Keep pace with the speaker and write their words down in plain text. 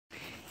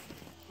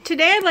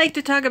Today I'd like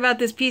to talk about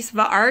this piece of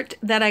art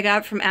that I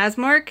got from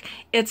Asmork.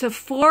 It's a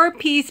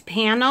 4-piece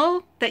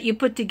panel that you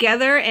put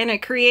together and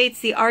it creates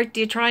the Arc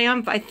de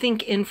Triomphe, I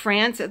think in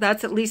France.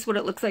 That's at least what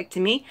it looks like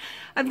to me.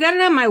 I've got it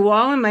on my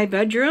wall in my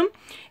bedroom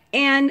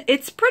and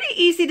it's pretty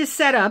easy to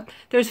set up.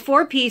 There's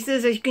 4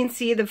 pieces, as you can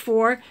see, the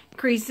 4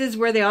 creases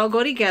where they all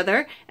go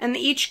together, and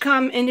they each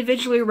come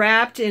individually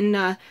wrapped and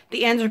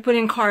the ends are put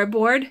in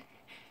cardboard.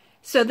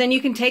 So then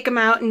you can take them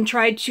out and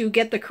try to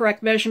get the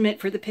correct measurement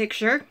for the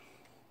picture.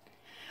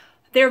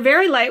 They're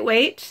very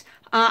lightweight.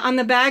 On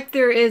the back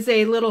there is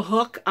a little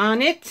hook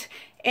on it,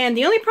 and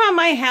the only problem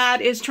I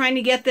had is trying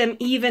to get them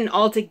even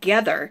all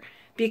together,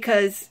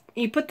 because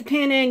you put the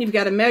pin in, you've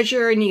got to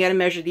measure, and you got to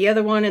measure the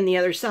other one and the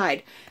other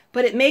side.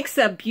 But it makes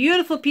a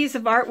beautiful piece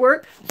of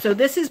artwork. So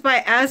this is by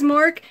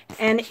Asmork,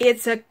 and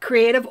it's a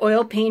creative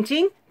oil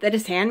painting that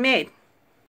is handmade.